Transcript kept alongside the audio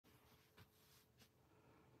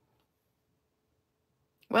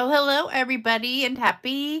Well, hello, everybody, and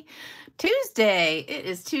happy Tuesday. It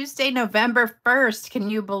is Tuesday, November 1st. Can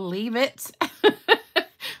you believe it?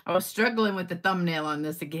 I was struggling with the thumbnail on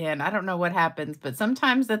this again. I don't know what happens, but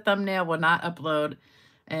sometimes the thumbnail will not upload,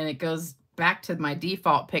 and it goes back to my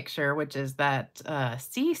default picture, which is that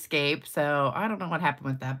seascape. So I don't know what happened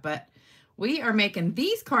with that, but we are making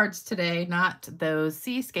these cards today, not those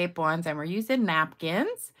seascape ones, and we're using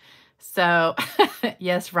napkins. So,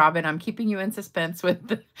 yes, Robin, I'm keeping you in suspense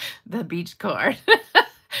with the beach card.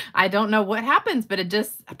 I don't know what happens, but it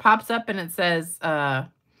just pops up and it says,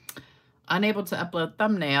 unable to upload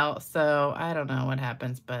thumbnail. So I don't know what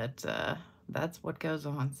happens, but that's what goes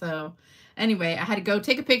on. So anyway, I had to go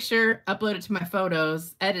take a picture, upload it to my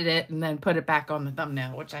photos, edit it, and then put it back on the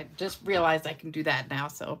thumbnail, which I just realized I can do that now.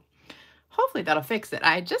 So hopefully that'll fix it.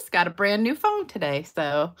 I just got a brand new phone today,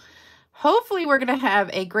 so hopefully we're going to have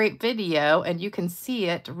a great video and you can see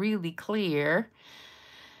it really clear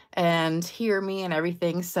and hear me and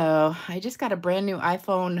everything. So I just got a brand new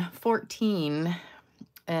iPhone 14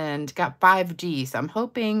 and got 5G. So I'm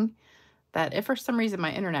hoping that if for some reason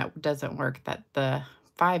my internet doesn't work, that the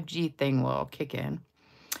 5G thing will kick in.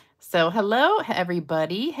 So hello,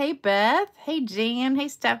 everybody. Hey, Beth. Hey, Jan. Hey,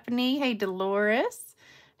 Stephanie. Hey, Dolores.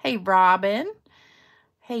 Hey, Robin.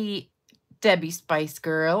 Hey, Debbie Spice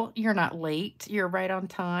Girl, you're not late. You're right on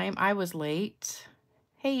time. I was late.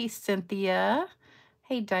 Hey, Cynthia.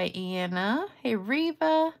 Hey, Diana. Hey,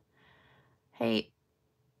 Reva. Hey,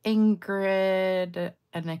 Ingrid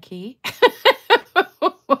Anaki.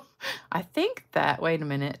 I think that, wait a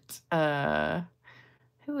minute.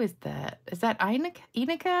 Who is that? Is that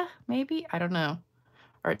Inika? Maybe? I don't know.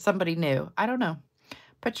 Or it's somebody new. I don't know.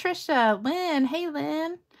 Patricia, Lynn. Hey,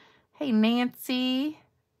 Lynn. Hey, Nancy.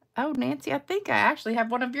 Oh, Nancy, I think I actually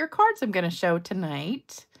have one of your cards I'm going to show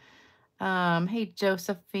tonight. Hey,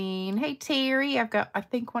 Josephine. Hey, Terry. I've got, I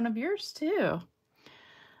think, one of yours too.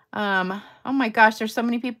 Oh my gosh, there's so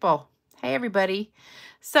many people. Hey, everybody.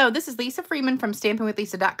 So this is Lisa Freeman from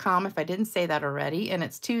stampingwithlisa.com, if I didn't say that already. And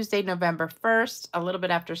it's Tuesday, November 1st, a little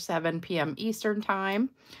bit after 7 p.m. Eastern time.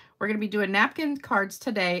 We're going to be doing napkin cards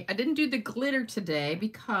today. I didn't do the glitter today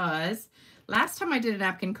because last time I did a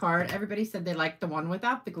napkin card, everybody said they liked the one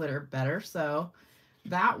without the glitter better. So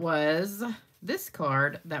that was this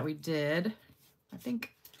card that we did. I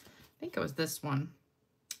think it was this one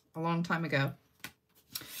a long time ago.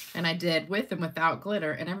 And I did with and without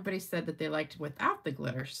glitter, and everybody said that they liked without the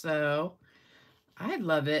glitter. So I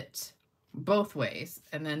love it both ways.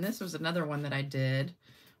 And then this was another one that I did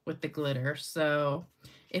with the glitter. So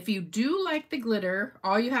if you do like the glitter,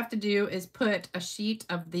 all you have to do is put a sheet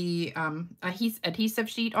of the adhesive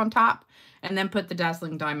sheet on top and then put the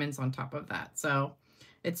Dazzling Diamonds on top of that. So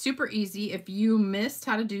it's super easy. If you missed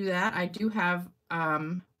how to do that, I do have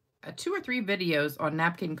 2 or 3 videos on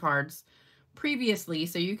napkin cards previously.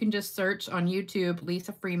 So you can just search on YouTube,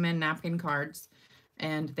 Lisa Freeman napkin cards,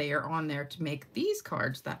 and they are on there to make these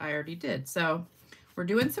cards that I already did. So we're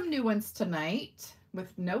doing some new ones tonight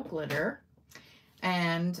with no glitter.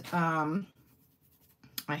 And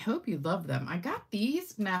I hope you love them. I got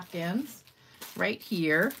these napkins right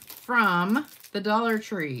here from the Dollar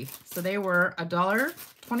Tree. So they were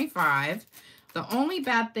 $1.25. The only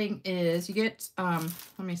bad thing is you get, let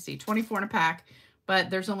me see, 24 in a pack,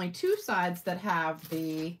 but there's only 2 sides that have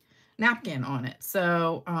the napkin on it.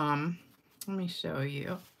 So let me show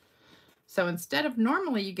you. So instead of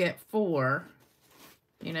normally you get 4,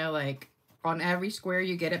 you know, like on every square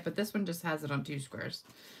you get it, but this one just has it on 2 squares.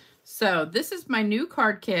 So this is my new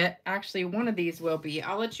card kit. Actually, one of these will be.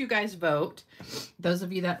 I'll let you guys vote, those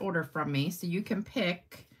of you that order from me, so you can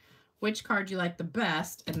pick which card you like the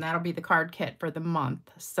best, and that'll be the card kit for the month.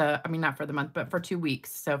 So, I mean, not for the month, but for 2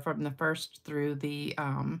 weeks. So from the 1st through the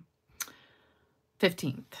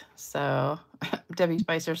 15th. So Debbie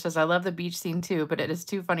Spicer says, I love the beach scene too, but it is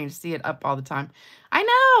too funny to see it up all the time. I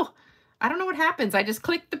know. I don't know what happens. I just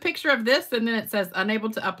click the picture of this and then it says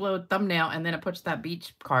unable to upload thumbnail and then it puts that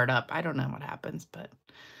beach card up. I don't know what happens, but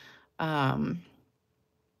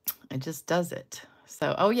it just does it.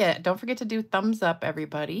 So, oh yeah, don't forget to do thumbs up,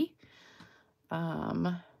 everybody.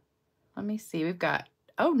 Let me see. We've got,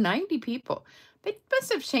 90 people. They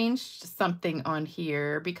must have changed something on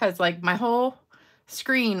here because like my whole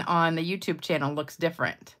screen on the YouTube channel looks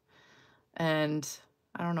different. And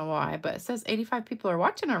I don't know why, but it says 85 people are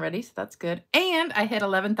watching already, so that's good. And I hit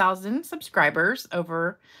 11,000 subscribers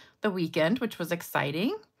over the weekend, which was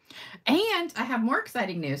exciting. And I have more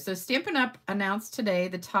exciting news. So Stampin' Up! Announced today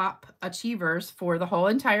the top achievers for the whole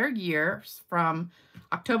entire year from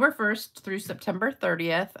October 1st through September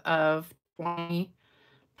 30th of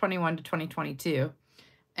 2021 to 2022.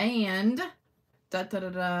 And da, da, da,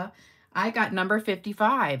 da, I got number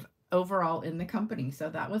 55 overall in the company. So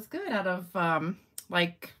that was good out of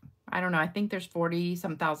like, I don't know, I think there's 40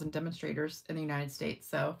 some thousand demonstrators in the United States.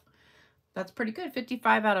 So that's pretty good.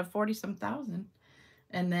 55 out of 40 some thousand.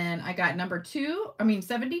 And then I got number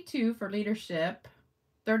 72 for leadership,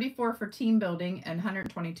 34 for team building, and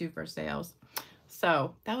 122 for sales.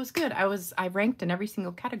 So that was good. I ranked in every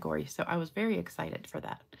single category. So I was very excited for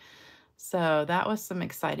that. So that was some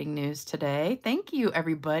exciting news today. Thank you,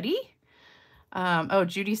 everybody. Oh,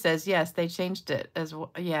 Judy says, yes, they changed it as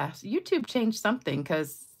well. Yeah, YouTube changed something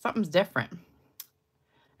because something's different.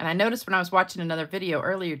 And I noticed when I was watching another video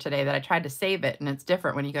earlier today that I tried to save it, and it's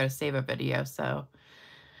different when you go to save a video. So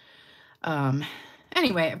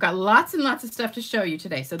anyway, I've got lots and lots of stuff to show you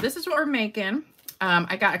today. So this is what we're making.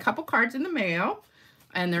 I got a couple cards in the mail,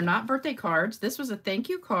 and they're not birthday cards. This was a thank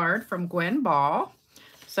you card from Gwen Ball.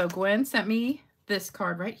 So Gwen sent me this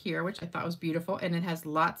card right here, which I thought was beautiful, and it has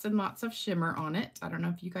lots and lots of shimmer on it. I don't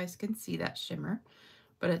know if you guys can see that shimmer,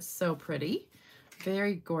 but it's so pretty.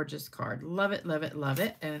 Very gorgeous card. Love it, love it, love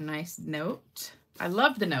it. And a nice note. I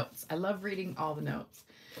love the notes. I love reading all the notes.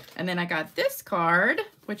 And then I got this card,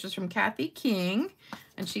 which was from Kathy King,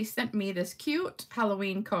 and she sent me this cute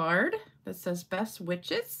Halloween card that says Best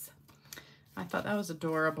Witches. I thought that was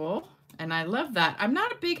adorable, and I love that. I'm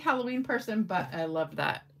not a big Halloween person, but I love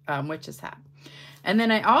that witches hat. And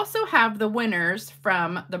then I also have the winners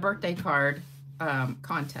from the birthday card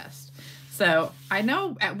contest. So I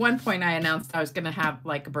know at one point I announced I was going to have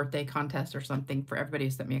like a birthday contest or something for everybody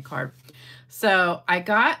who sent me a card. So I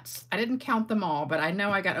didn't count them all, but I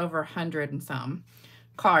know I got over 100 and some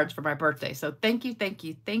cards for my birthday. So thank you, thank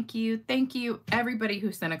you, thank you, thank you, everybody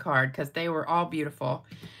who sent a card, because they were all beautiful.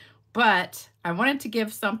 But I wanted to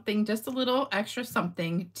give something, just a little extra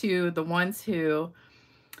something to the ones who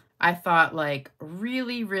I thought like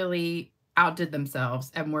really, really outdid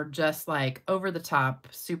themselves and were just like over the top,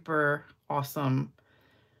 super awesome,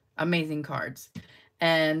 amazing cards.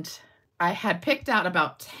 And I had picked out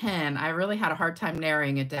about 10. I really had a hard time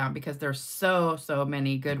narrowing it down because there's so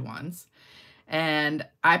many good ones. And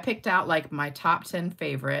I picked out like my top 10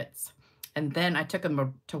 favorites, and then I took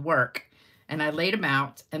them to work and I laid them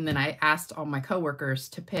out, and then I asked all my coworkers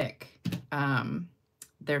to pick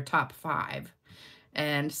their top 5.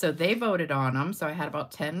 And so they voted on them. So I had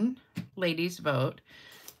about 10 ladies vote,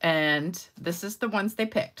 and this is the ones they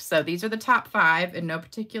picked. So these are the top 5 in no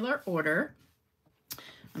particular order.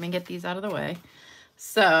 Let me get these out of the way.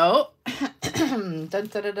 So, dun, dun,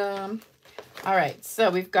 dun, dun. All right, so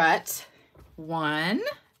we've got one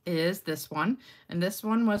is this one, and this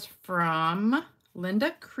one was from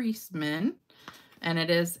Linda Creasman, and it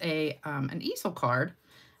is an easel card,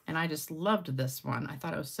 and I just loved this one. I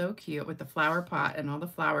thought it was so cute with the flower pot and all the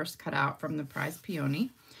flowers cut out from the prize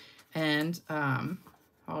peony. And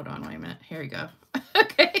hold on, wait a minute. Here we go.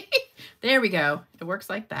 Okay, there we go. It works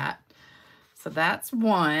like that. So that's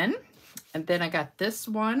one. And then I got this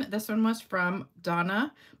one. This one was from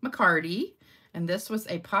Donna McCarty, and this was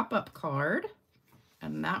a pop-up card.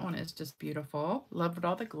 And that one is just beautiful. Loved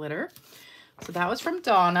all the glitter. So that was from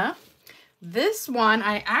Donna. This one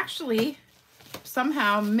I actually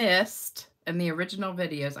somehow missed in the original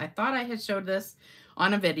videos. I thought I had showed this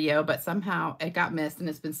on a video, but somehow it got missed, and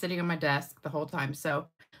it's been sitting on my desk the whole time. So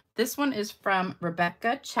this one is from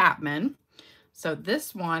Rebecca Chapman. So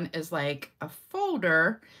this one is like a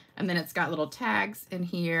folder, and then it's got little tags in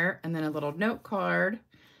here, and then a little note card.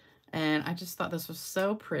 And I just thought this was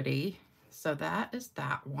so pretty. So that is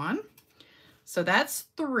that one. So that's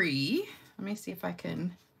 3. Let me see if I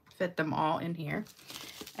can fit them all in here.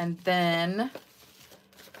 And then,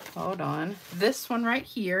 hold on, this one right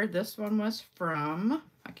here, this one was from,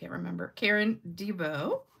 I can't remember, Karen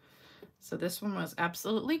Debo. So this one was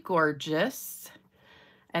absolutely gorgeous.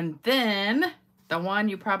 And then the one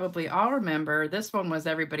you probably all remember, this one was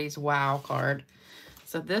everybody's wow card.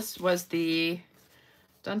 So this was the,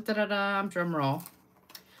 dun, dun, dun, dun, drum roll,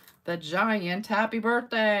 the giant happy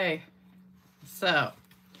birthday. So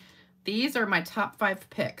these are my top 5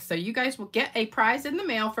 picks. So you guys will get a prize in the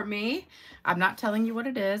mail from me. I'm not telling you what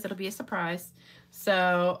it is. It'll be a surprise.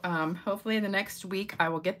 So hopefully in the next week, I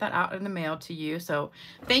will get that out in the mail to you. So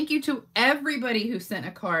thank you to everybody who sent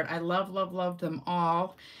a card. I love them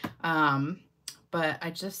all. But I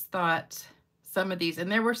just thought some of these,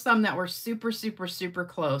 and there were some that were super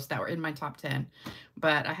close that were in my top 10,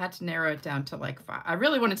 but I had to narrow it down to like 5. I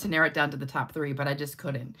really wanted to narrow it down to the top 3, but I just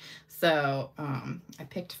couldn't. So I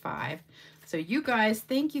picked 5. So you guys,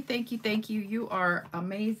 thank you. You are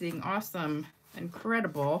amazing, awesome,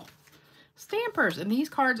 incredible stampers. And these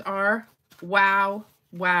cards are wow,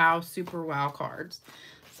 super wow cards.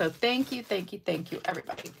 So thank you, thank you, thank you,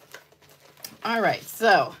 everybody. All right,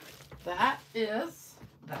 so that is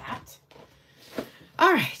that.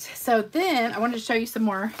 All right, so then I wanted to show you some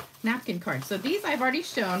more napkin cards. So these I've already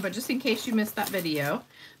shown, but just in case you missed that video,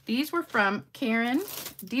 these were from Karen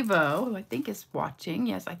Devo, who I think is watching.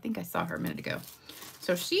 Yes, I think I saw her a minute ago.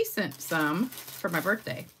 So she sent some for my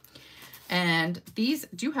birthday. And these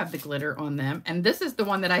do have the glitter on them. And this is the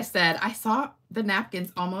one that I said, I saw the napkins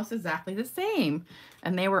almost exactly the same.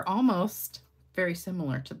 And they were almost very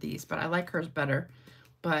similar to these, but I like hers better.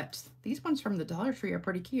 But these ones from the Dollar Tree are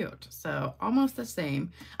pretty cute. So almost the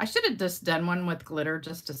same. I should have just done one with glitter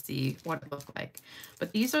just to see what it looked like.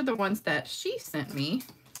 But these are the ones that she sent me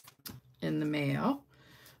in the mail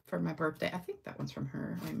for my birthday. I think that one's from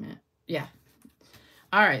her. Wait a minute. Yeah.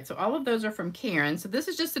 All right. So all of those are from Karen. So this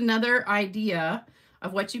is just another idea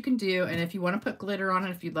of what you can do. And if you want to put glitter on it,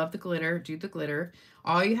 if you love the glitter, do the glitter.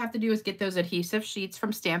 All you have to do is get those adhesive sheets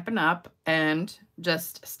from Stampin' Up! And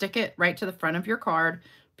just stick it right to the front of your card,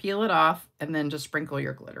 peel it off, and then just sprinkle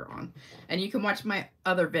your glitter on. And you can watch my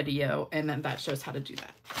other video, and then that shows how to do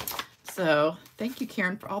that. So thank you,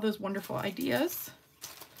 Karen, for all those wonderful ideas.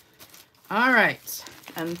 All right.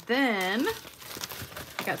 And then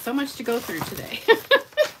I got so much to go through today.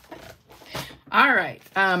 All right.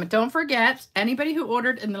 Don't forget, anybody who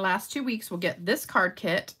ordered in the last 2 weeks will get this card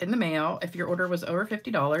kit in the mail if your order was over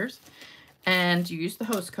 $50 and you use the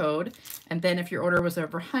host code. And then if your order was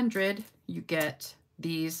over 100, you get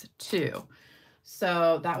these too.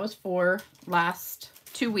 So that was for last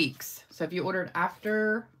 2 weeks. So if you ordered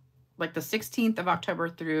after like the 16th of October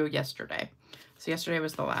through yesterday. So yesterday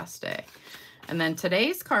was the last day. And then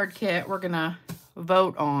today's card kit, we're going to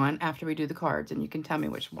vote on after we do the cards, and you can tell me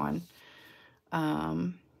which one.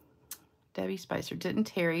 Debbie Spicer, didn't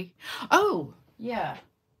Terry? Oh, yeah.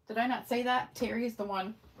 Did I not say that? Terry is the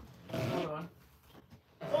one. Hold on.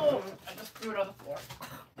 Oh, I just threw it on the floor.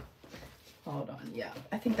 Hold on. Yeah,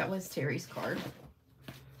 I think that was Terry's card.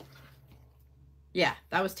 Yeah,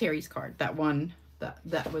 that was Terry's card. That one,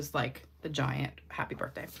 that was like the giant happy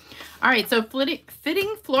birthday. All right, so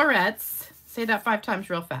Fitting Florets, say that 5 times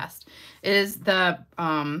real fast, is the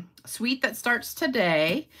suite that starts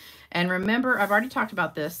today. And remember, I've already talked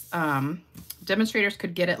about this. Demonstrators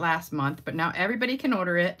could get it last month, but now everybody can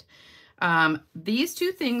order it. These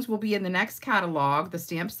 2 things will be in the next catalog, the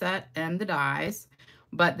stamp set and the dies.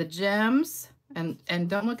 But the gems, and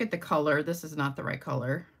don't look at the color. This is not the right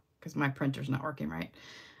color because my printer's not working right.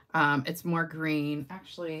 It's more green.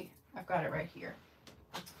 Actually, I've got it right here.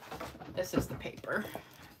 This is the paper.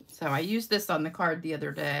 So I used this on the card the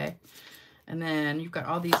other day. And then you've got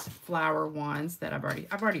all these flower ones that I've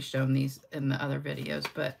already shown these in the other videos,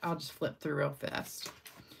 but I'll just flip through real fast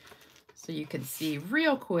so you can see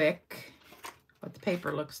real quick what the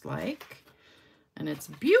paper looks like. And it's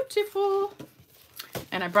beautiful.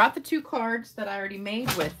 And I brought the 2 cards that I already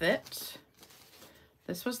made with it.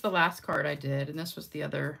 This was the last card I did, and this was the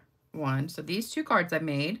other one. So these 2 cards I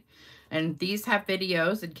made, and these have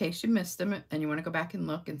videos in case you missed them and you want to go back and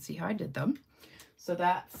look and see how I did them. So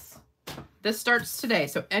this starts today.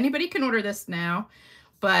 So anybody can order this now,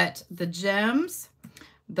 but the gems,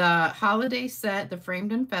 the holiday set, the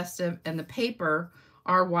framed and festive, and the paper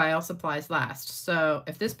are while supplies last. So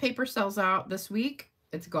if this paper sells out this week,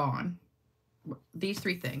 it's gone. These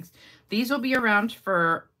 3 things. These will be around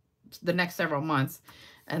for the next several months.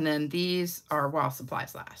 And then these are while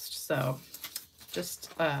supplies last. So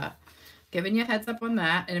just giving you a heads up on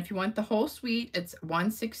that. And if you want the whole suite, it's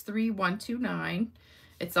 $163,129.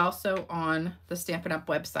 It's also on the Stampin' Up!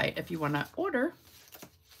 Website if you want to order.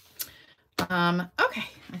 Okay,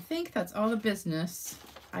 I think that's all the business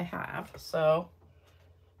I have. So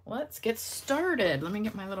let's get started. Let me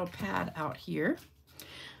get my little pad out here.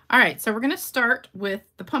 All right, so we're going to start with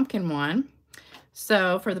the pumpkin one.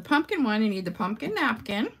 So for the pumpkin one, you need the pumpkin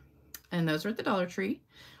napkin, and those are at the Dollar Tree.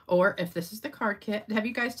 Or if this is the card kit, have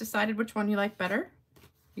you guys decided which one you like better?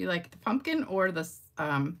 You like the pumpkin or the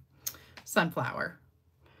sunflower?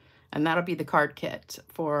 And that'll be the card kit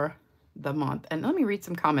for the month. And let me read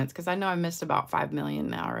some comments because I know I missed about 5 million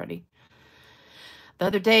now already. The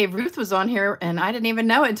other day, Ruth was on here and I didn't even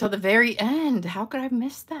know it until the very end. How could I have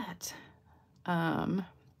missed that?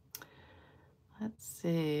 Let's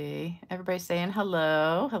see. Everybody's saying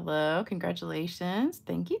hello. Hello. Congratulations.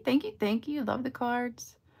 Thank you. Thank you. Thank you. Love the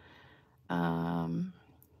cards.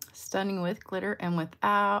 Stunning with glitter and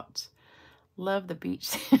without. Love the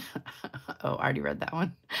beach. Oh, I already read that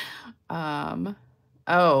one.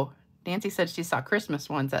 Oh, Nancy said she saw Christmas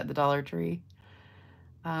ones at the Dollar Tree.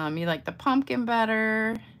 You like the pumpkin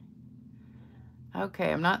better.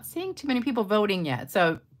 Okay, I'm not seeing too many people voting yet.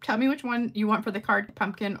 So tell me which one you want for the card,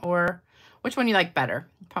 pumpkin, or which one you like better,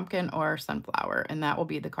 pumpkin or sunflower, and that will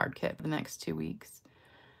be the card kit for the next 2 weeks.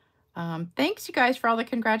 Thanks, you guys, for all the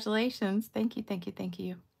congratulations. Thank you, thank you, thank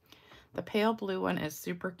you. The pale blue one is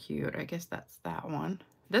super cute. I guess that's that one.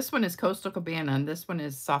 This one is Coastal Cabana, and this one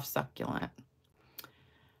is Soft Succulent.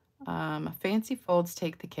 Fancy folds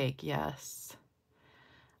take the cake, yes.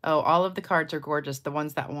 Oh, all of the cards are gorgeous. The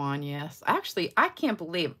ones that won, yes. Actually, I can't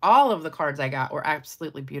believe all of the cards I got were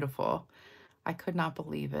absolutely beautiful. I could not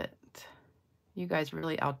believe it. You guys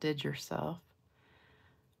really outdid yourself.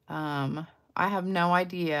 I have no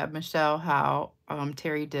idea, Michelle, how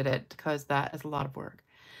Terry did it, because that is a lot of work.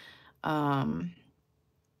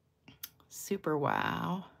 Super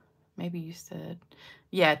wow. Maybe you said.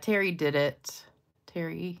 Yeah, Terry did it.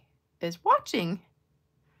 Terry is watching.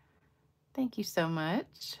 Thank you so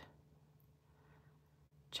much.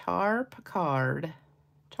 Char Picard.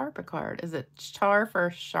 Char Picard. Is it Char for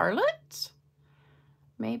Charlotte?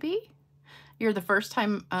 Maybe? You're the first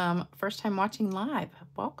time watching live.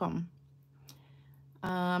 Welcome.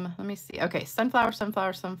 Let me see. Okay, sunflower,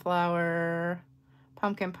 sunflower, sunflower,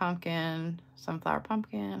 pumpkin, pumpkin, sunflower,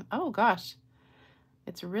 pumpkin. Oh gosh.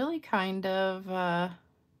 It's really kind of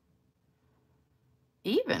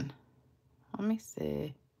even. Let me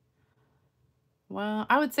see. Well,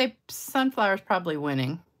 I would say sunflower is probably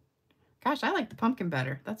winning. Gosh, I like the pumpkin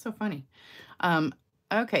better. That's so funny.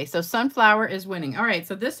 Okay, so sunflower is winning. All right,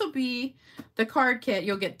 so this will be the card kit.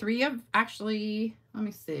 You'll get 3 of, actually, let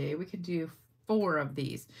me see. We could do 4 of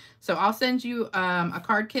these. So I'll send you a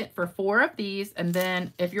card kit for 4 of these. And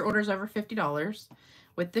then if your order is over $50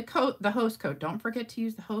 with the code, the host code, don't forget to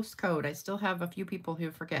use the host code. I still have a few people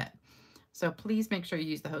who forget. So please make sure you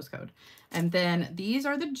use the host code. And then these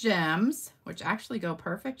are the gems, which actually go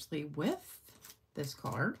perfectly with this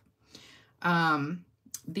card.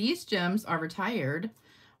 These gems are retired,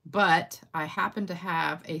 but I happen to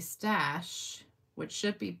have a stash, which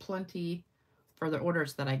should be plenty for the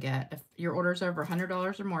orders that I get. If your order's over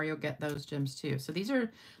 $100 or more, you'll get those gems too. So these are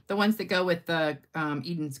the ones that go with the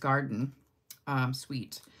Eden's Garden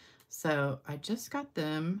suite. So I just got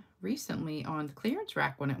them recently on the clearance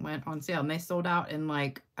rack when it went on sale, and they sold out in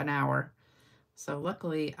like an hour. So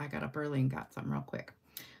luckily I got up early and got something real quick.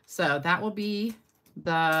 So that will be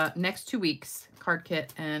the next 2 weeks, card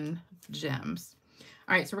kit and gems.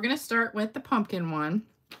 All right, so we're going to start with the pumpkin one.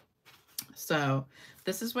 So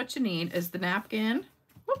this is what you need, is the napkin,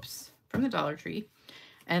 whoops, from the Dollar Tree.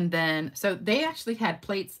 And then, so they actually had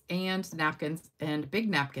plates and napkins and big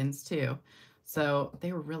napkins too. So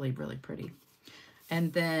they were really, really pretty.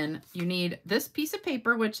 And then you need this piece of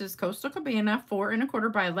paper, which is Coastal Cabana 4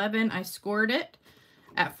 1/4 by 11. I scored it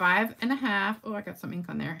at 5 1/2. Oh, I got some ink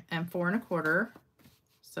on there. And 4 1/4.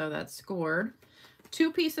 So that's scored.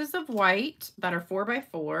 2 pieces of white that are 4 by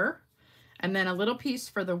 4. And then a little piece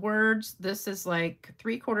for the words. This is like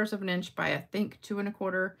 3/4 of an inch by, I think, 2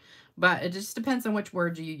 1/4. But it just depends on which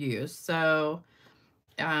word you use. So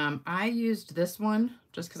I used this one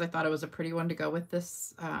just because I thought it was a pretty one to go with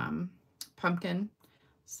this pumpkin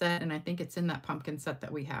set. And I think it's in that pumpkin set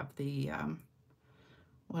that we have the,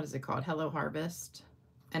 what is it called? Hello Harvest.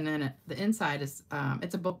 And then the inside is,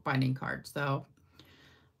 it's a bookbinding card. So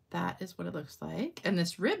that is what it looks like. And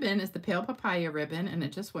this ribbon is the Pale Papaya ribbon, and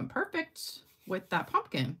it just went perfect with that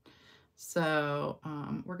pumpkin. So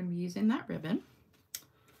we're going to be using that ribbon.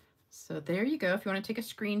 So there you go. If you want to take a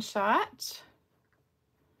screenshot,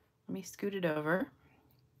 let me scoot it over.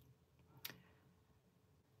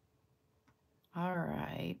 All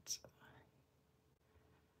right.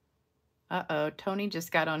 Uh-oh, Tony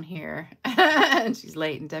just got on here and she's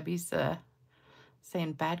late, and Debbie's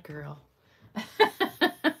saying bad girl.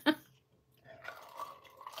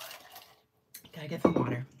 Gotta get some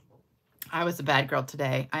water. I was a bad girl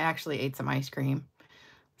today. I actually ate some ice cream.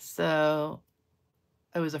 So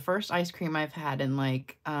it was the first ice cream I've had in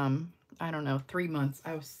like, I don't know, 3 months.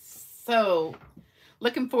 I was so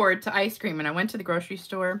looking forward to ice cream, and I went to the grocery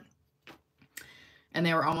store and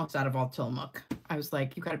they were almost out of all Tillamook. I was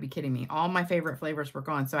like, you gotta be kidding me. All my favorite flavors were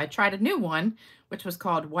gone. So I tried a new one, which was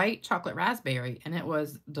called White Chocolate Raspberry, and it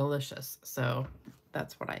was delicious. So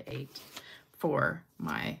that's what I ate for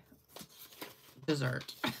my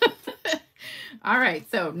dessert. All right,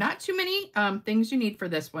 so not too many things you need for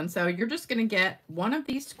this one. So you're just gonna get one of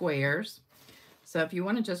these squares. So if you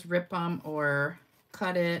wanna just rip them or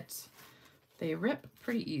cut it, they rip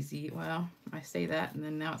pretty easy. Well, I say that and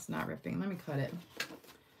then now it's not ripping. Let me cut it.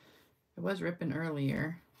 It was ripping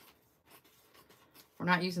earlier. We're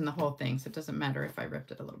not using the whole thing, so it doesn't matter if I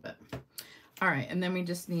ripped it a little bit. All right, and then we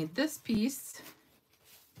just need this piece.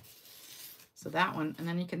 So that one, and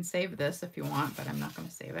then you can save this if you want, but I'm not going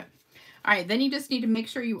to save it. All right, then you just need to make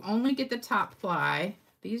sure you only get the top ply.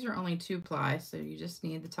 These are only 2 ply, so you just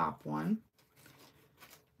need the top one.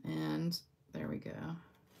 And there we go.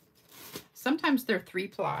 Sometimes they're 3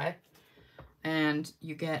 ply, and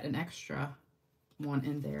you get an extra one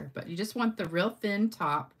in there, but you just want the real thin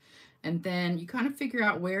top, and then you kind of figure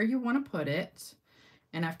out where you want to put it.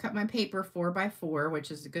 And I've cut my paper 4x4,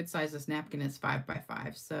 which is a good size. This napkin is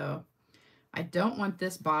 5x5, so I don't want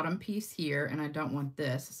this bottom piece here, and I don't want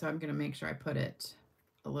this, so I'm going to make sure I put it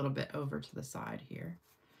a little bit over to the side here.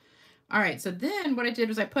 All right, so then what I did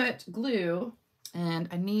was I put glue, and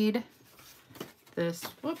I need this,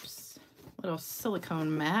 whoops, little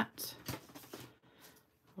silicone mat.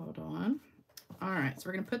 Hold on. All right, so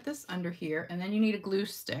we're going to put this under here, and then you need a glue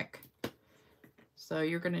stick. So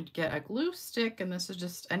you're going to get a glue stick, and this is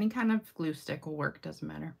just any kind of glue stick will work, doesn't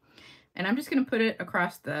matter. And I'm just going to put it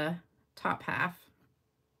across the top half,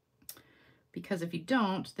 because if you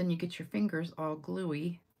don't, then you get your fingers all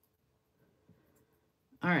gluey.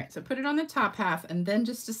 All right, so put it on the top half, and then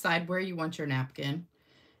just decide where you want your napkin.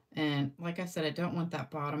 And like I said, I don't want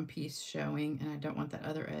that bottom piece showing, and I don't want that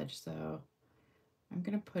other edge, so I'm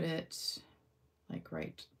going to put it like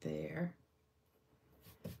right there.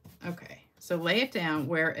 Okay, so lay it down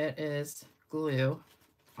where it is glue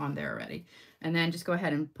on there already, and then just go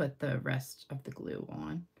ahead and put the rest of the glue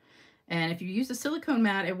on. And if you use a silicone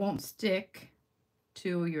mat, it won't stick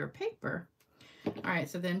to your paper. All right,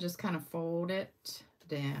 so then just kind of fold it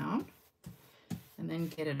down, and then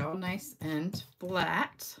get it all nice and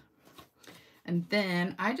flat. And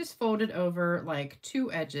then I just folded over like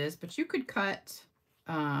 2 edges, but you could cut,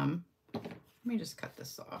 let me just cut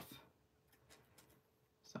this off.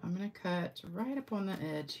 So I'm going to cut right up on the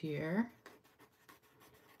edge here.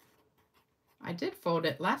 I did fold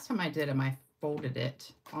it. Last time I did them, I folded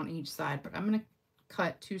it on each side, but I'm going to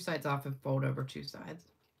cut 2 sides off and fold over 2 sides.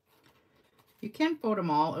 You can fold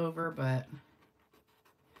them all over, but,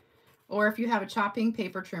 or if you have a chopping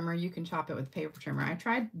paper trimmer, you can chop it with paper trimmer. I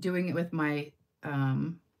tried doing it with my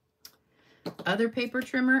other paper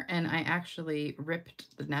trimmer, and I actually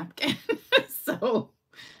ripped the napkin. So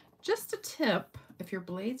just a tip, if your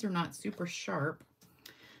blades are not super sharp,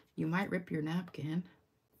 you might rip your napkin.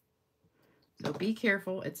 So be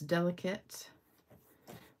careful, it's delicate.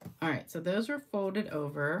 All right, so those are folded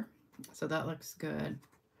over, so that looks good.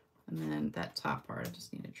 And then that top part, I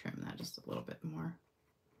just need to trim that just a little bit more.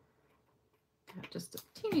 Got just a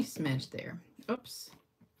teeny smidge there. Oops.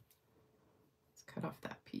 Let's cut off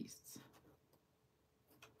that piece.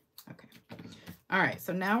 Okay. All right,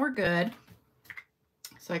 so now we're good.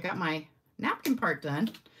 So I got my napkin part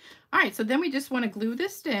done. All right, so then we just want to glue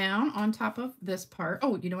this down on top of this part.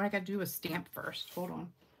 Oh, you know what I got to do is stamp first. Hold on.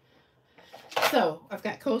 So I've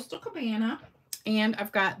got Coastal Cabana, and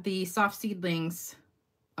I've got the Soft Seedlings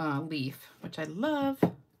leaf, which I love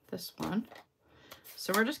this one.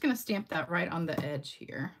 So we're just going to stamp that right on the edge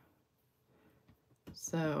here.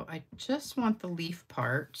 So I just want the leaf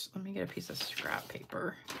part. Let me get a piece of scrap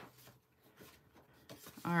paper.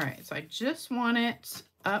 All right, so I just want it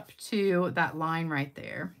up to that line right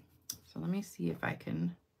there. So let me see if I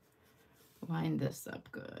can line this up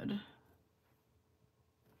good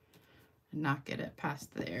and not get it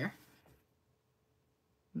past there.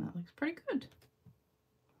 And that looks pretty good.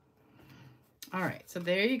 All right, so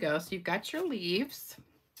there you go. So you've got your leaves,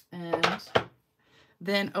 and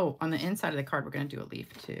then, oh, on the inside of the card, we're going to do a leaf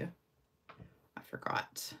too. I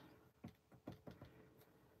forgot.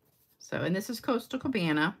 So, and this is Coastal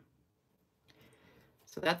Cabana.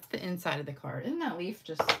 So that's the inside of the card. Isn't that leaf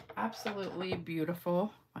just absolutely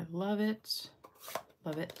beautiful? I love it.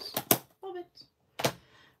 Love it. Love it.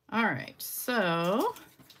 All right, so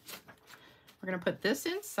we're going to put this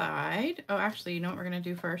inside. Oh, actually, you know what we're going to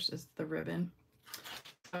do first is the ribbon.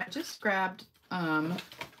 So I just grabbed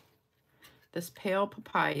this pale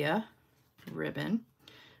papaya ribbon,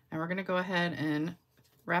 and we're going to go ahead and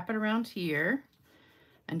wrap it around here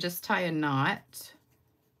and just tie a knot.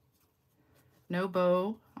 No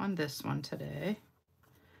bow on this one today.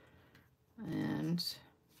 And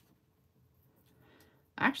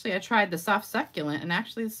actually I tried the soft succulent, and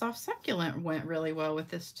actually the soft succulent went really well with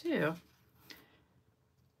this too.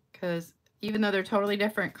 Because even though they're totally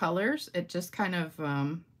different colors, it just kind of,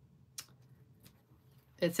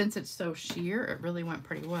 since it's so sheer, it really went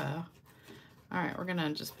pretty well. All right, we're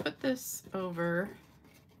gonna just put this over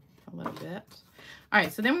a little bit. All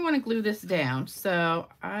right, so then we want to glue this down. So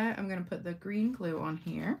I am going to put the green glue on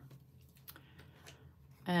here,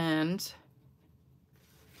 and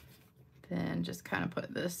then just kind of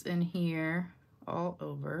put this in here all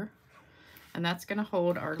over, and that's going to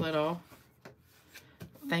hold our little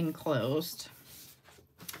thing closed.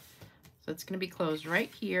 So it's going to be closed right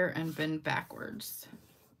here and bend backwards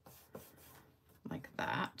like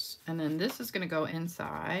that. And then this is going to go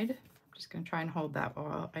inside. I'm just going to try and hold that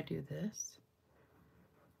while I do this.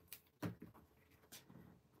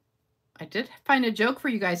 I did find a joke for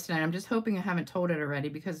you guys tonight. I'm just hoping I haven't told it already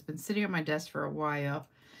because it's been sitting on my desk for a while.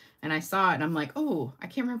 And I saw it and I'm like, oh, I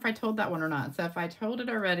can't remember if I told that one or not. So if I told it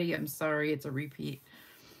already, I'm sorry. It's a repeat.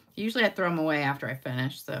 Usually I throw them away after I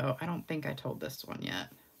finish. So I don't think I told this one yet.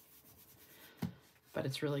 But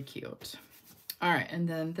it's really cute. All right. And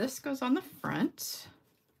then this goes on the front.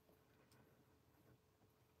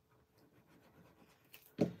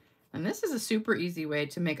 And this is a super easy way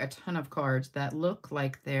to make a ton of cards that look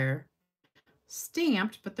like they're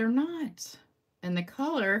stamped, but they're not. And the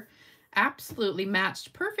color absolutely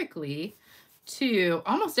matched perfectly to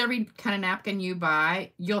almost every kind of napkin you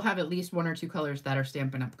buy. You'll have at least 1 or 2 colors that are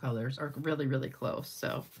Stampin' Up! Colors, or really, really close.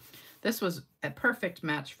 So this was a perfect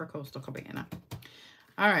match for Coastal Cabana.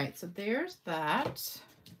 All right, so there's that.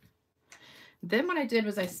 Then what I did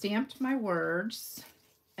was I stamped my words,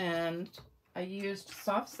 and I used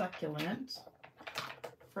Soft Succulent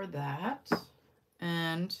for that.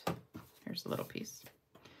 And here's a little piece.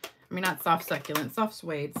 I mean, not Soft Succulent, Soft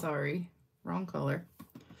Suede, sorry. Wrong color.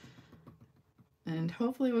 And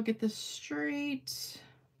hopefully we'll get this straight,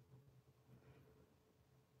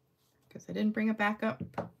 because I didn't bring it back up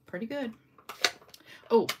pretty good.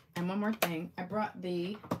 Oh, and one more thing. I brought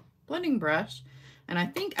the blending brush, and I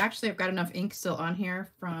think actually I've got enough ink still on here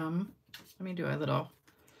from, let me do a little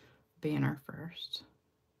banner first.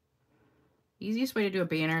 Easiest way to do a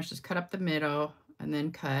banner is just cut up the middle and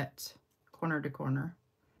then cut corner to corner.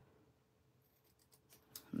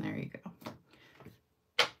 And there you go.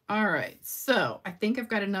 All right, so I think I've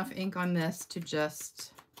got enough ink on this to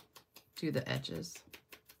just do the edges.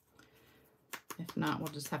 If not, we'll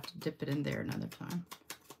just have to dip it in there another time.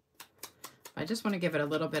 I just want to give it a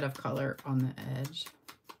little bit of color on the edge.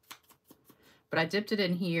 But I dipped it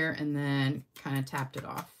in here and then kind of tapped it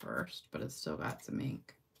off first, but it's still got some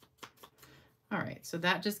ink. All right, so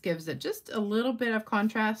that just gives it just a little bit of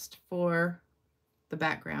contrast for the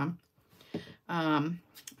background.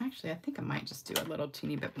 Actually, I think I might just do a little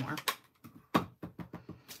teeny bit more. Let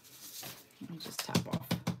me just tap off.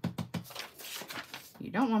 You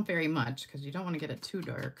don't want very much because you don't want to get it too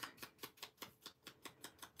dark.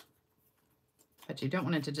 But you don't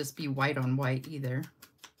want it to just be white on white either.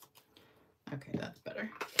 Okay, that's better.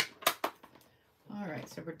 All right,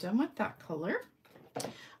 so we're done with that color. All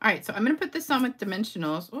right, so I'm going to put this on with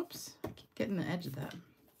dimensionals. Oops, I keep getting the edge of that.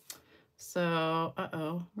 So,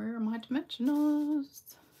 uh-oh, where are my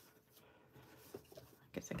dimensionals?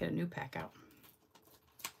 I guess I get a new pack out.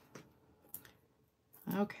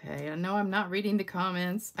 Okay, I know I'm not reading the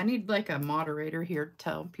comments. I need like a moderator here to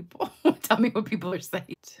tell people, tell me what people are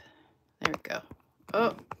saying. There we go.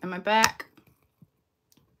 Oh, am I back?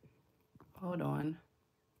 Hold on.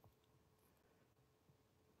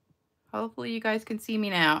 Hopefully you guys can see me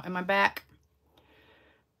now. Am I back?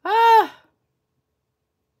 Ah!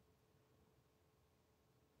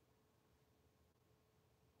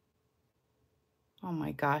 Oh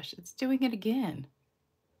my gosh, it's doing it again.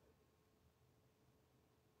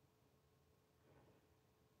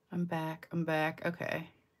 I'm back. I'm back. Okay.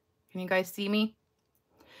 Can you guys see me?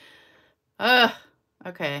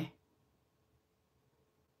 Okay.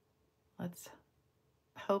 Let's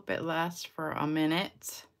hope it lasts for a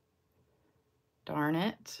minute. Darn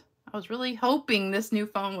it. I was really hoping this new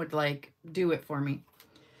phone would like do it for me,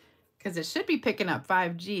 because it should be picking up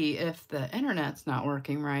 5G if the internet's not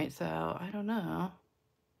working right. So I don't know.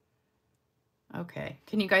 Okay.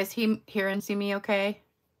 Can you guys hear and see me okay?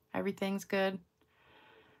 Everything's good?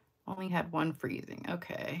 Only had one freezing.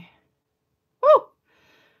 Okay. Woo!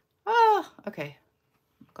 Oh, okay.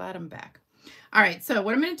 I'm glad I'm back. All right. So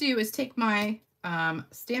what I'm going to do is take my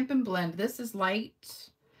Stampin' Blend. This is light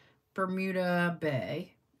Bermuda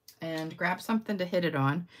Bay, and grab something to hit it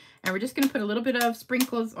on. And we're just going to put a little bit of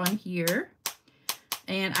sprinkles on here.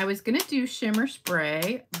 And I was going to do shimmer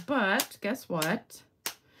spray, but guess what?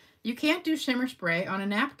 You can't do shimmer spray on a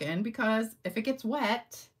napkin because if it gets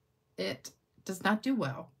wet, it does not do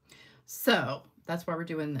well. So that's why we're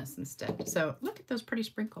doing this instead. So look at those pretty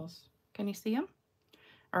sprinkles. Can you see them?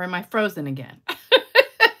 Or am I frozen again?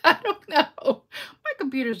 I don't know. My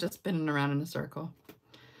computer's just spinning around in a circle.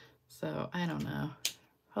 So I don't know.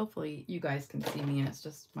 Hopefully you guys can see me and it's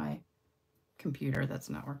just my computer that's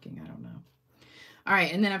not working. I don't know. All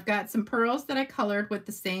right, and then I've got some pearls that I colored with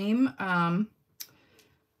the same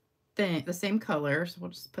thing, the same color. So we'll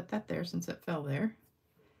just put that there since it fell there.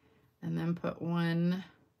 And then put one,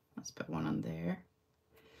 let's put one on there.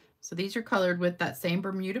 So these are colored with that same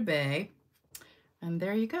Bermuda Bay. And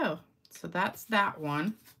there you go. So that's that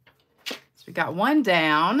one. So we got one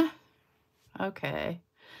down. Okay.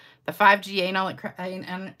 The 5G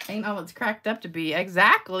ain't all it's cracked up to be.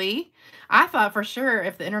 Exactly. I thought for sure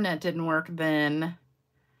if the internet didn't work, then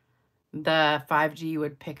the 5G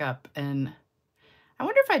would pick up. And I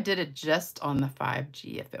wonder if I did it just on the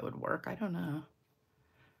 5G, if it would work. I don't know.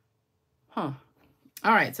 Huh.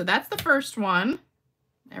 All right, so that's the first one.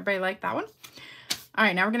 Everybody like that one? All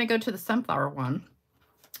right, now we're going to go to the sunflower one.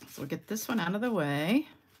 So we'll get this one out of the way.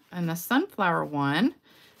 And the sunflower one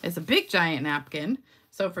is a big giant napkin.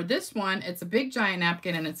 So for this one, it's a big giant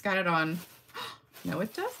napkin and it's got it on, no,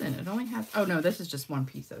 it doesn't. It only has, oh no, this is just one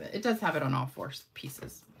piece of it. It does have it on all 4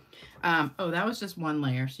 pieces. Oh, that was just 1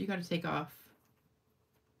 layer. So you got to take off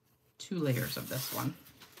 2 layers of this one.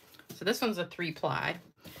 So this one's a 3-ply.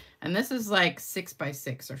 And this is like 6 by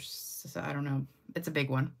 6 or I don't know. It's a big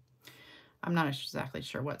one. I'm not exactly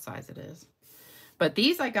sure what size it is. But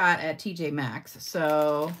these I got at TJ Maxx.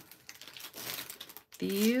 So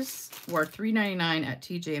these were $3.99 at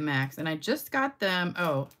TJ Maxx. And I just got them.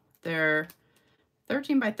 Oh, they're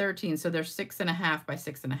 13 by 13. So they're 6.5 by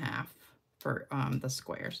 6.5 for the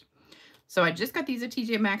squares. So I just got these at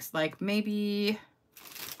TJ Maxx like maybe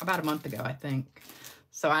about a month ago, I think.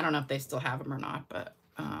 So I don't know if they still have them or not, but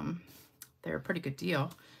they're a pretty good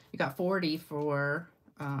deal. You got 40 for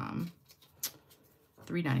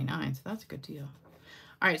 $3.99, so that's a good deal.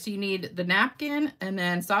 All right, so you need the napkin and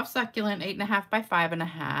then soft succulent 8.5 by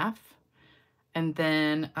 5.5, and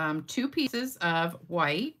then 2 pieces of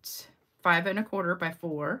white 5.25 by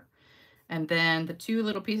 4, and then the 2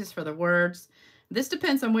 little pieces for the words. This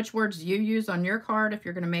depends on which words you use on your card if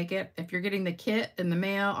you're going to make it. If you're getting the kit in the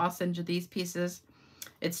mail, I'll send you these pieces.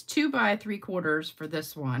 It's 2 by 3/4 for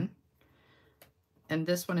this one. And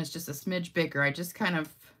this one is just a smidge bigger. I just kind of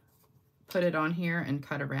put it on here and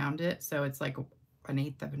cut around it. So it's like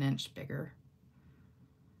 1/8 of an inch bigger.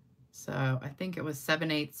 So I think it was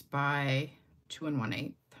 7/8 by 2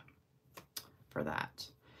 1/8 for that.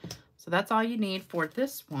 So that's all you need for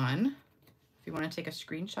this one. If you want to take a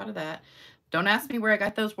screenshot of that. Don't ask me where I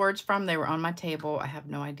got those words from. They were on my table. I have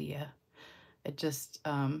no idea. It just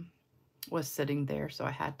was sitting there, so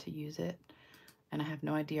I had to use it. And I have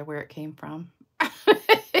no idea where it came from.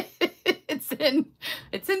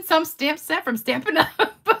 It's in some stamp set from Stampin' Up.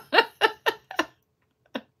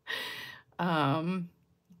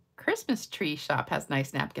 Christmas Tree Shop has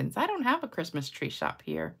nice napkins. I don't have a Christmas Tree Shop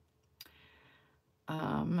here.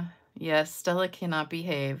 Yes, Stella cannot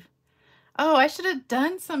behave. Oh, I should have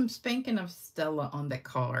done some spanking of Stella on the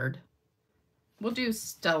card. We'll do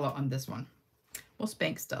Stella on this one. We'll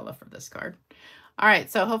spank Stella for this card. All right,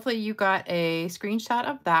 so hopefully you got a screenshot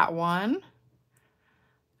of that one.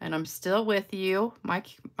 And I'm still with you. My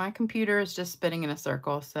computer is just spinning in a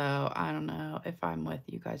circle, so I don't know if I'm with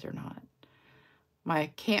you guys or not. My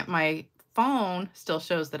phone still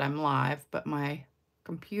shows that I'm live, but my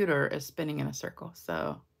computer is spinning in a circle,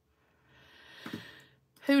 so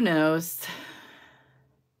who knows?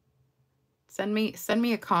 Send me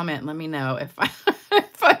a comment and let me know if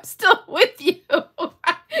I'm still with you.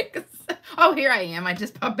 Oh, here I am. I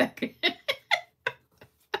just popped back in.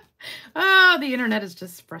 Oh, the internet is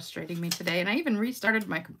just frustrating me today. And I even restarted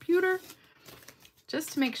my computer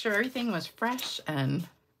just to make sure everything was fresh and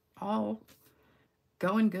all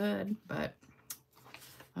going good. But,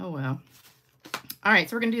 oh well. All right,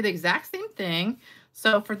 so we're going to do the exact same thing.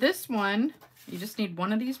 So for this one, you just need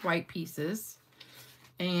one of these white pieces.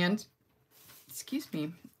 And, excuse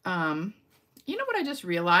me, you know what I just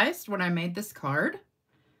realized when I made this card?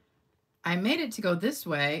 I made it to go this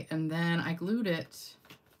way, and then I glued it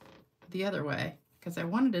the other way because I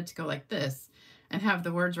wanted it to go like this and have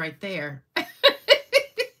the words right there. I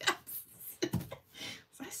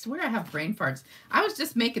swear I have brain farts. I was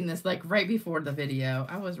just making this like right before the video.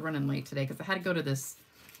 I was running late today because I had to go to this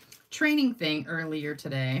training thing earlier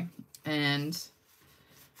today. And,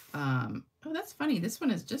 oh, that's funny. This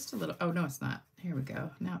one is just a little, oh, no, it's not. Here we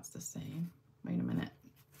go. Now it's the same. Wait a minute.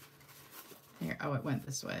 Here, oh, it went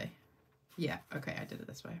this way. Yeah, okay, I did it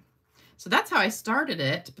this way. So that's how I started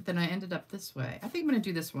it, but then I ended up this way. I think I'm going to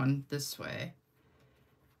do this one this way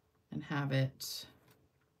and have it,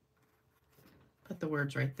 put the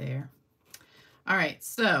words right there. All right,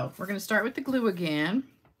 so we're going to start with the glue again.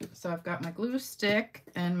 So I've got my glue stick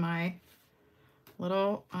and my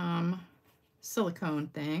little silicone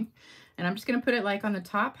thing. And I'm just going to put it like on the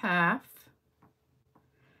top half.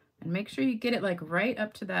 And make sure you get it like right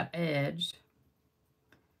up to that edge.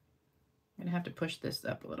 I'm going to have to push this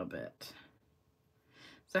up a little bit.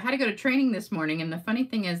 So I had to go to training this morning, and the funny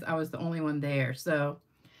thing is I was the only one there. So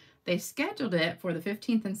they scheduled it for the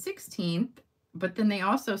 15th and 16th, but then they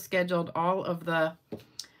also scheduled all of the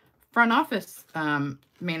front office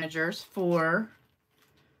managers for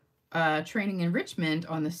training in Richmond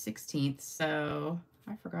on the 16th. So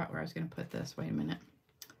I forgot where I was going to put this. Wait a minute.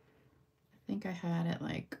 I think I had it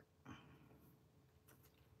like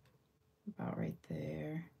about right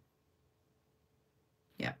there.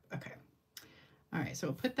 Yep. Okay. All right. So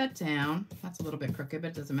we'll put that down. That's a little bit crooked, but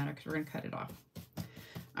it doesn't matter because we're going to cut it off. All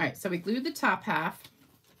right. So we glued the top half.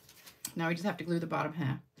 Now we just have to glue the bottom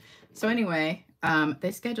half. So anyway,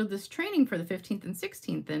 they scheduled this training for the 15th and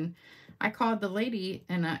 16th, and I called the lady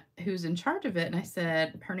and who's in charge of it, and I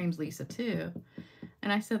said, her name's Lisa too.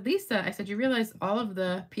 And I said, Lisa, I said, you realize all of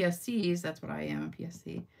the PSCs, that's what I am, a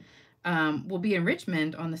PSC, will be in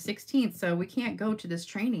Richmond on the 16th, so we can't go to this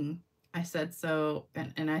training. I said, so,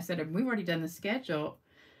 and I said, we've already done the schedule,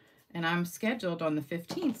 and I'm scheduled on the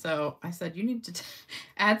 15th, so I said, you need to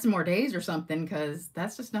add some more days or something, because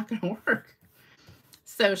that's just not going to work.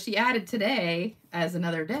 So she added today as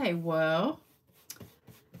another day. Well,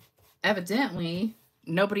 evidently,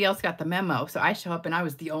 nobody else got the memo, so I show up, and I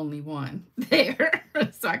was the only one there.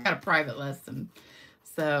 So I got a private lesson.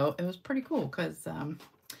 So it was pretty cool, because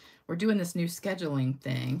we're doing this new scheduling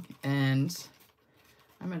thing, and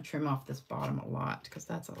I'm going to trim off this bottom a lot, because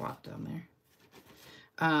that's a lot down there.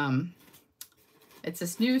 It's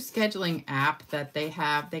this new scheduling app that they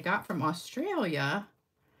got from Australia.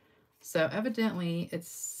 So evidently it's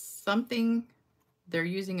something they're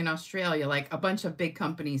using in Australia, like a bunch of big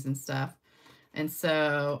companies and stuff. And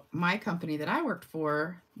so my company that I worked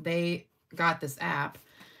for, they got this app.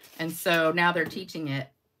 And so now they're teaching it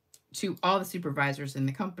to all the supervisors in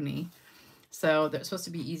the company. So it's supposed to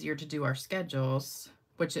be easier to do our schedules,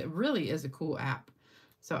 which it really is a cool app.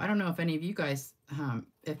 So I don't know if any of you guys,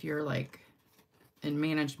 if you're like in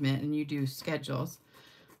management and you do schedules,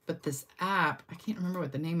 but this app, I can't remember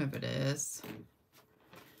what the name of it is,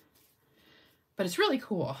 but it's really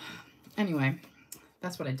cool. Anyway,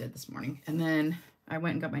 that's what I did this morning. And then I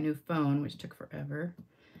went and got my new phone, which took forever.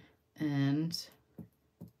 And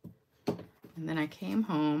then I came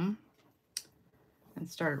home and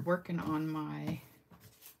started working on my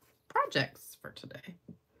projects for today.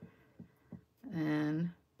 And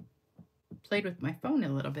played with my phone a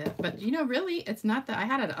little bit. But, you know, really, it's not that I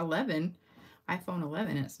had an iPhone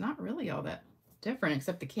 11, and it's not really all that different,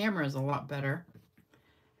 except the camera is a lot better.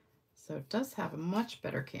 So it does have a much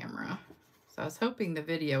better camera. So I was hoping the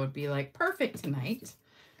video would be like perfect tonight.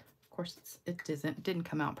 Of course, it didn't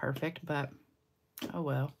come out perfect, but oh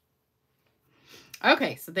well.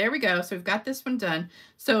 Okay, so there we go. So we've got this one done.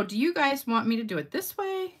 So do you guys want me to do it this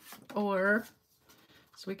way, or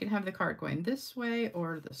so we can have the card going this way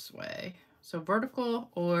or this way? So vertical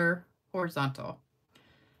or horizontal?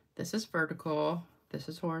 This is vertical. This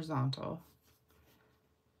is horizontal.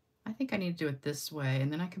 I think I need to do it this way,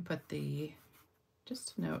 and then I can put the,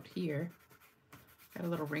 just a note here, got a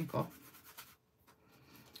little wrinkle.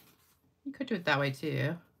 You could do it that way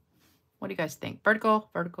too. What do you guys think? Vertical,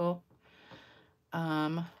 vertical.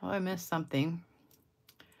 Oh, I missed something.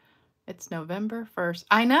 It's November 1st.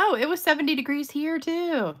 I know, it was 70 degrees here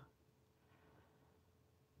too.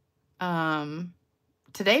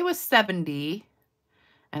 Today was 70,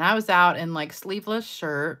 and I was out in like sleeveless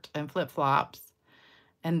shirt and flip-flops.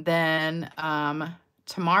 And then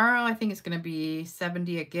tomorrow I think it's going to be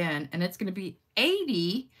 70 again, and it's going to be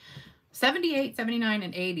 80, 78, 79,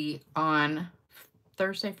 and 80 on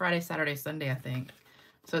Thursday, Friday, Saturday, Sunday, I think.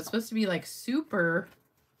 So it's supposed to be like super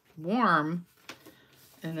warm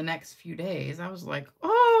in the next few days. I was like,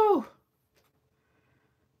 oh,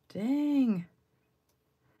 dang.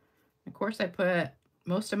 Of course, I put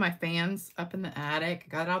most of my fans up in the attic,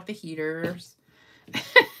 got out the heaters.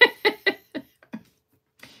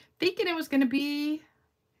 Thinking it was going to be,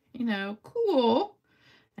 you know, cool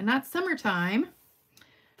and not summertime.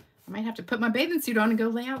 I might have to put my bathing suit on and go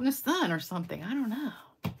lay out in the sun or something. I don't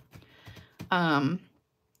know.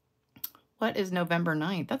 What is November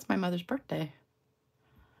 9th? That's my mother's birthday.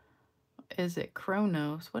 Is it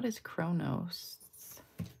Kronos? What is Kronos?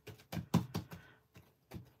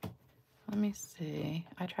 Let me see.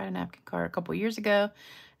 I tried a napkin card a couple years ago,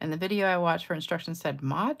 and the video I watched for instructions said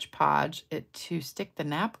Mod Podge it to stick the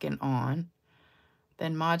napkin on,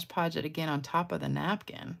 then Mod Podge it again on top of the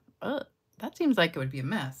napkin. Ugh, that seems like it would be a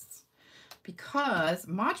mess, because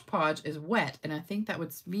Mod Podge is wet, and I think that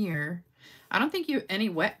would smear. I don't think any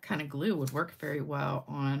wet kind of glue would work very well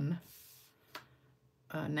on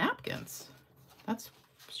napkins. That's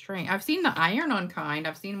strange. I've seen the iron-on kind.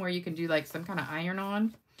 I've seen where you can do like some kind of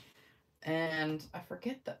iron-on. And I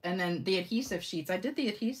forget and then the adhesive sheets. I did the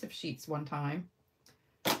adhesive sheets one time.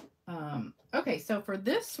 Okay, so for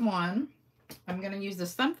this one, I'm going to use the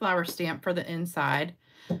sunflower stamp for the inside.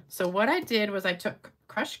 So what I did was I took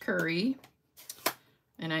crushed curry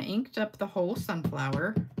and I inked up the whole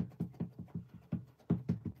sunflower.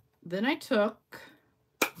 Then I took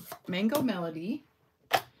Mango Melody,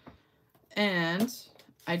 and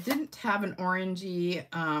I didn't have an orangey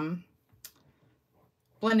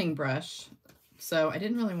blending brush, so I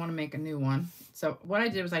didn't really want to make a new one. So what I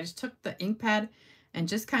did was I just took the ink pad and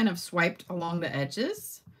just kind of swiped along the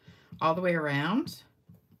edges all the way around.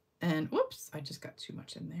 And whoops, I just got too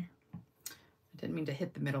much in there. I didn't mean to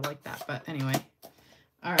hit the middle like that, but anyway.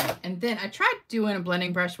 All right, and then I tried doing a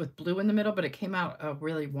blending brush with blue in the middle, but it came out a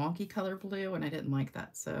really wonky color blue, and I didn't like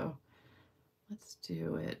that. So let's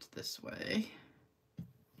do it this way.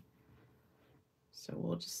 So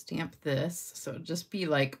we'll just stamp this. So it'll just be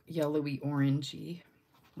like yellowy orangey.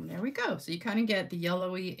 And there we go. So you kind of get the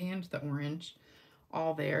yellowy and the orange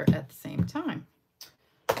all there at the same time.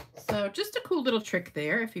 So just a cool little trick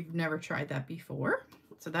there if you've never tried that before.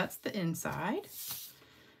 So that's the inside.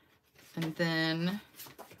 And then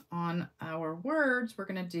on our words, we're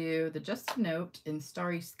going to do the Just a Note in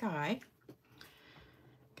Starry Sky,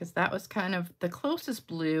 because that was kind of the closest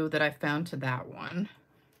blue that I found to that one.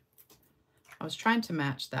 I was trying to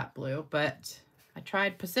match that blue, but I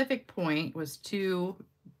tried Pacific Point, was too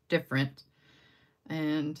different,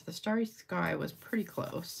 and the Starry Sky was pretty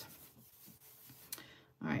close.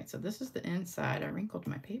 All right, so this is the inside. I wrinkled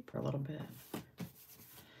my paper a little bit.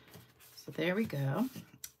 So there we go.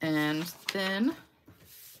 And then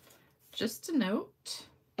Just a Note.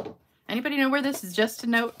 Anybody know where this is Just a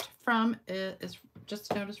Note from? Is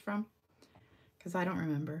Just a Note is from? Because I don't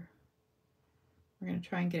remember. We're going to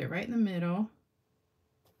try and get it right in the middle.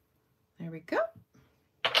 There we go.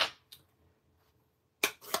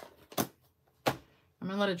 I'm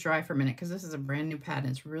going to let it dry for a minute because this is a brand new pad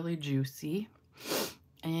and it's really juicy.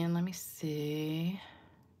 And let me see.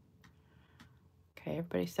 Okay,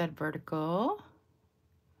 everybody said vertical.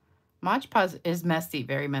 Mod Podge is messy,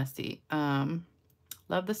 very messy.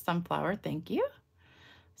 Love the sunflower, thank you.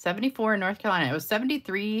 74 in North Carolina. It was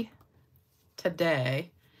 73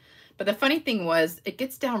 today. But the funny thing was, it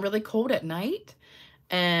gets down really cold at night.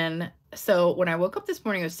 And so when I woke up this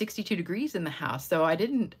morning, it was 62 degrees in the house. So I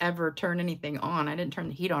didn't ever turn anything on. I didn't turn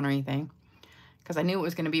the heat on or anything because I knew it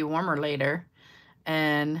was going to be warmer later.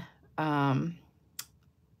 And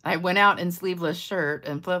I went out in sleeveless shirt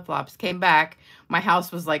and flip-flops, came back. My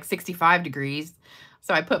house was like 65 degrees.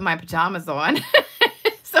 So I put my pajamas on.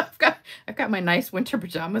 So I've got my nice winter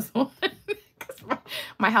pajamas on.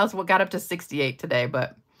 My house got up to 68 today,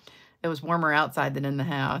 but it was warmer outside than in the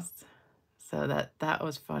house. So that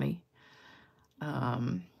was funny.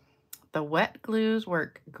 The wet glues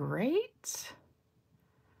work great.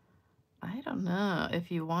 I don't know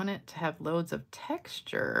if you want it to have loads of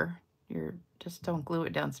texture. Just don't glue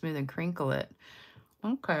it down smooth and crinkle it.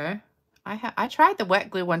 Okay. I tried the wet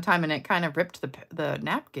glue one time and it kind of ripped the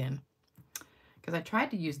napkin because I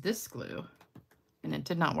tried to use this glue and it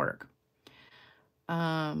did not work.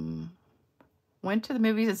 Went to the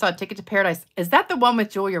movies and saw Ticket to Paradise. Is that the one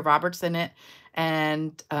with Julia Roberts in it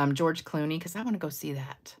and George Clooney? Because I want to go see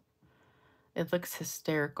that. It looks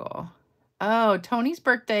hysterical. Oh, Tony's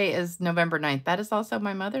birthday is November 9th. That is also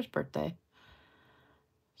my mother's birthday.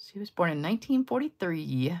 She was born in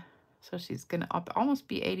 1943. So she's going to almost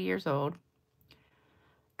be 80 years old.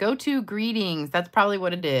 Go-to greetings. That's probably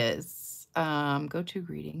what it is. Go-to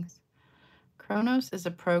greetings. Kronos is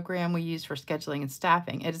a program we use for scheduling and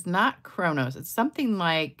staffing. It is not Kronos. It's something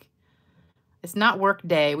like, it's not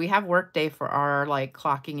Workday. We have Workday for our like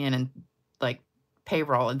clocking in and like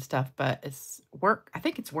payroll and stuff, but it's work. I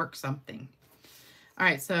think it's work something. All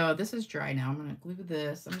right, so this is dry now. I'm going to glue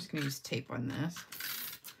this. I'm just going to use tape on this.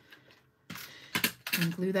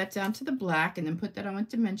 And glue that down to the black and then put that on with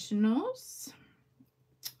dimensionals.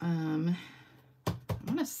 I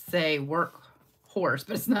want to say Workhorse,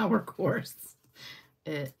 but it's not Workhorse.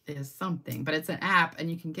 It is something, but it's an app and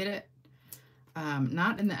you can get it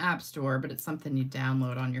not in the app store, but it's something you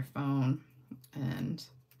download on your phone. And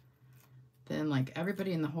then like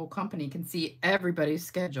everybody in the whole company can see everybody's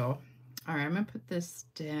schedule. All right, I'm going to put this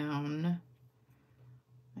down,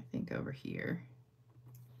 I think over here.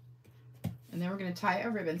 And then we're going to tie a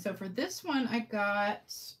ribbon. So for this one, I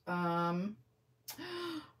got, uh-oh.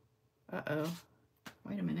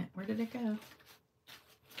 Wait a minute. Where did it go?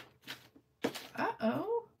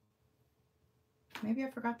 Uh-oh. Maybe I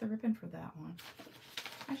forgot the ribbon for that one.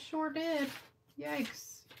 I sure did.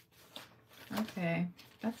 Yikes. Okay.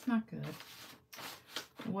 That's not good.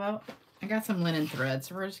 Well, I got some linen thread,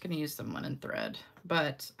 so we're just going to use some linen thread.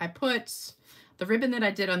 But I put The ribbon that I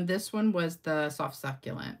did on this one was the soft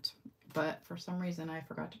succulent, but for some reason I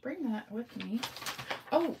forgot to bring that with me.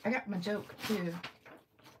 Oh, I got my joke too.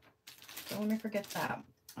 Don't let me forget that.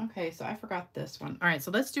 Okay, so I forgot this one. All right, so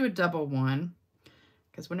let's do a double one,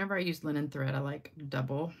 because whenever I use linen thread, I like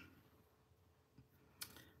double.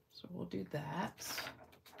 So we'll do that.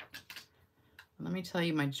 Let me tell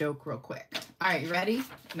you my joke real quick. All right, you ready?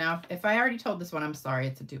 Now, if I already told this one, I'm sorry,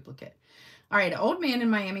 it's a duplicate. All right, an old man in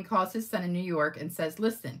Miami calls his son in New York and says,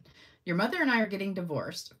 listen, your mother and I are getting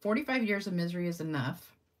divorced. 45 years of misery is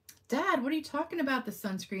enough. Dad, what are you talking about? The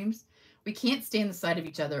son screams. We can't stand the sight of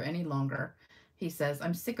each other any longer. He says,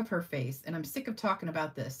 I'm sick of her face, and I'm sick of talking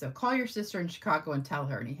about this, so call your sister in Chicago and tell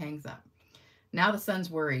her, and he hangs up. Now the son's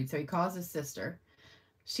worried, so he calls his sister.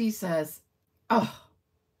 She says, oh,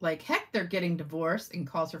 like heck they're getting divorced, and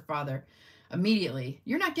calls her father immediately.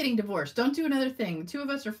 You're not getting divorced. Don't do another thing. The two of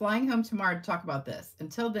us are flying home tomorrow to talk about this.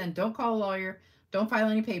 Until then, don't call a lawyer. Don't file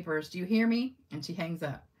any papers. Do you hear me? And she hangs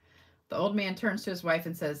up. The old man turns to his wife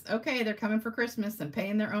and says, okay, they're coming for Christmas and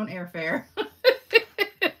paying their own airfare.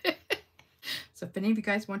 So if any of you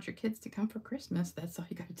guys want your kids to come for Christmas, that's all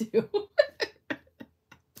you got to do. I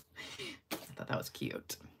thought that was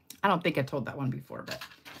cute. I don't think I told that one before, but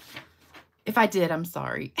if I did, I'm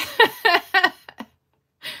sorry.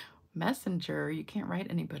 Messenger, you can't write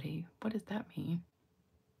anybody. What does that mean?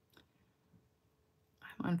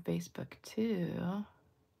 I'm on Facebook too.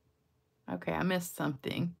 Okay, I missed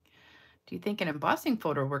something. Do you think an embossing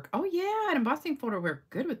folder work? Oh yeah, an embossing folder work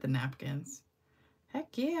good with the napkins.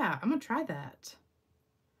 Heck yeah, I'm gonna try that.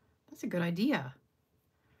 That's a good idea.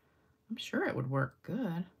 I'm sure it would work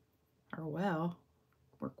good or well,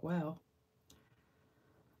 work well.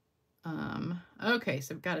 Okay,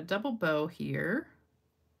 so we've got a double bow here.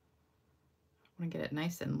 I want to get it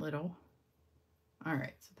nice and little. All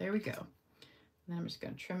right, so there we go. And then I'm just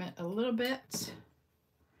gonna trim it a little bit.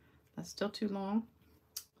 That's still too long.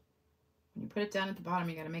 When you put it down at the bottom,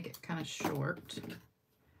 you got to make it kind of short.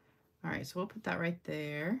 All right, so we'll put that right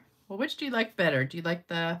there. Well, which do you like better? Do you like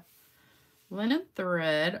the linen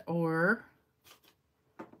thread or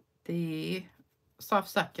the soft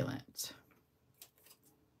succulent?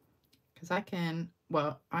 Because I can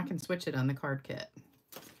switch it on the card kit.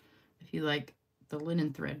 If you like the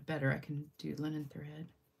linen thread better, I can do linen thread.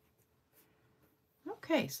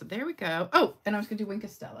 Okay, so there we go. Oh, and I was going to do Wink of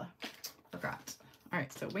Stella. Forgot. All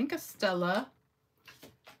right, so Wink of Stella.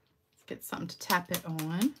 Let's get something to tap it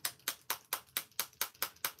on.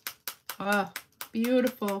 Oh,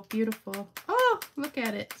 beautiful, beautiful. Oh, look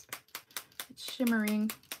at it. It's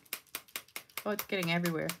shimmering. Oh, it's getting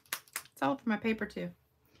everywhere. It's all over my paper too.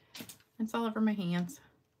 It's all over my hands.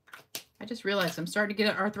 I just realized I'm starting to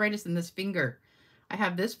get arthritis in this finger. I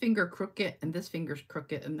have this finger crooked and this finger's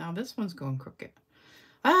crooked, and now this one's going crooked.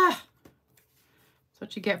 Ah! That's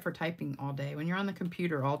what you get for typing all day. When you're on the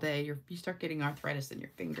computer all day, you start getting arthritis in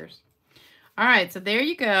your fingers. All right, so there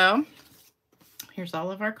you go. Here's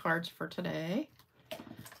all of our cards for today.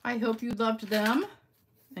 I hope you loved them,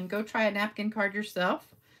 and go try a napkin card yourself.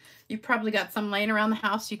 You've probably got some laying around the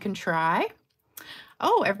house you can try.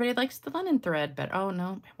 Oh, everybody likes the linen thread, but oh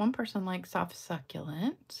no, one person likes soft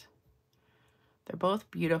succulent. They're both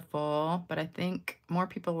beautiful, but I think more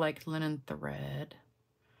people like linen thread.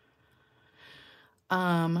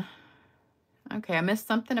 Okay, I missed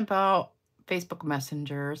something about Facebook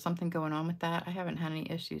Messenger, something going on with that. I haven't had any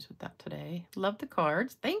issues with that today. Love the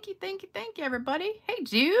cards. Thank you, thank you, thank you, everybody. Hey,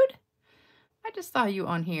 Jude. I just saw you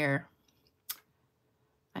on here.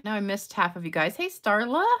 I know I missed half of you guys. Hey,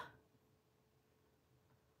 Starla.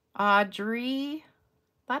 Audrey.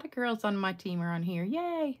 A lot of girls on my team are on here.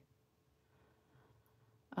 Yay.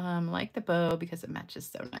 Like the bow because it matches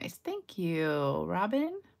so nice. Thank you,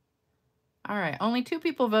 Robin. All right, only 2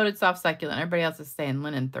 people voted soft succulent. Everybody else is saying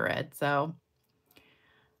linen thread. So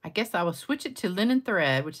I guess I will switch it to linen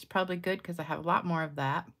thread, which is probably good because I have a lot more of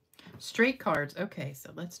that. Straight cards. Okay, so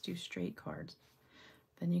let's do straight cards.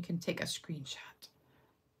 Then you can take a screenshot.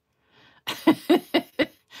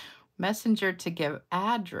 Messenger to give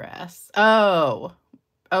address. Oh,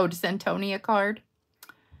 to send Tony a card.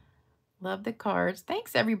 Love the cards.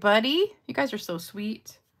 Thanks, everybody. You guys are so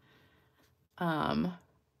sweet.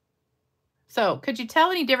 So could you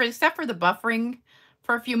tell any difference, except for the buffering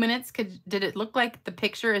for a few minutes? Did it look like the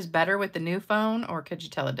picture is better with the new phone, or could you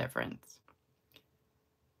tell a difference?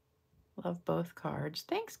 Love both cards.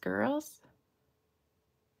 Thanks, girls.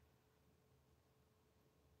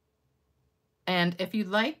 And if you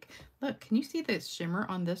like, look, can you see the shimmer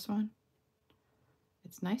on this one?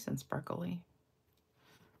 It's nice and sparkly.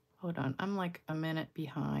 Hold on, I'm like a minute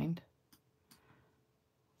behind.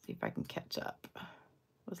 See if I can catch up.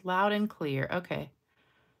 It was loud and clear. Okay.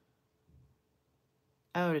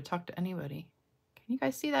 Oh, to talk to anybody. Can you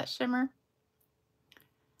guys see that shimmer?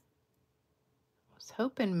 I was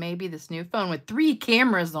hoping maybe this new phone with 3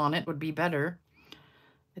 cameras on it would be better.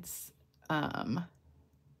 It's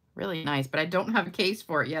really nice, but I don't have a case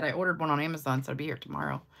for it yet. I ordered one on Amazon, so it'll be here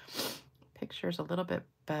tomorrow. Picture's a little bit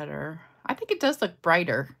better. I think it does look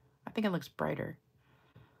brighter. I think it looks brighter.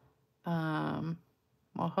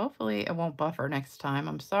 Well, hopefully it won't buffer next time.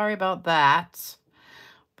 I'm sorry about that.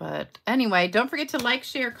 But anyway, don't forget to like,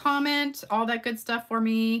 share, comment, all that good stuff for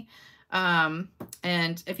me. And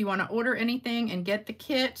if you want to order anything and get the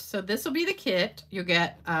kit, so this will be the kit. You'll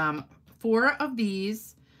get 4 of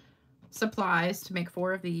these supplies to make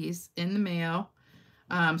 4 of these in the mail.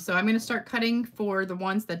 So I'm going to start cutting for the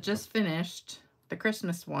ones that just finished, the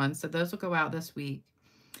Christmas ones. So those will go out this week.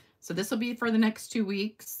 So this will be for the next 2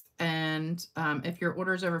 weeks. And if your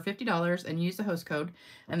order is over $50 and use the host code,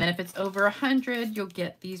 and then if it's over 100, you'll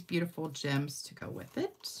get these beautiful gems to go with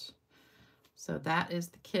it. So that is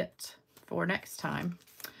the kit for next time.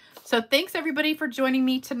 So thanks everybody for joining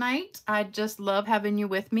me tonight. I just love having you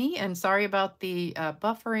with me, and sorry about the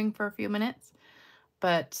buffering for a few minutes,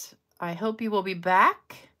 but I hope you will be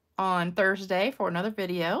back on Thursday for another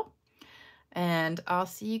video, and I'll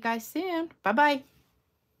see you guys soon. Bye-bye.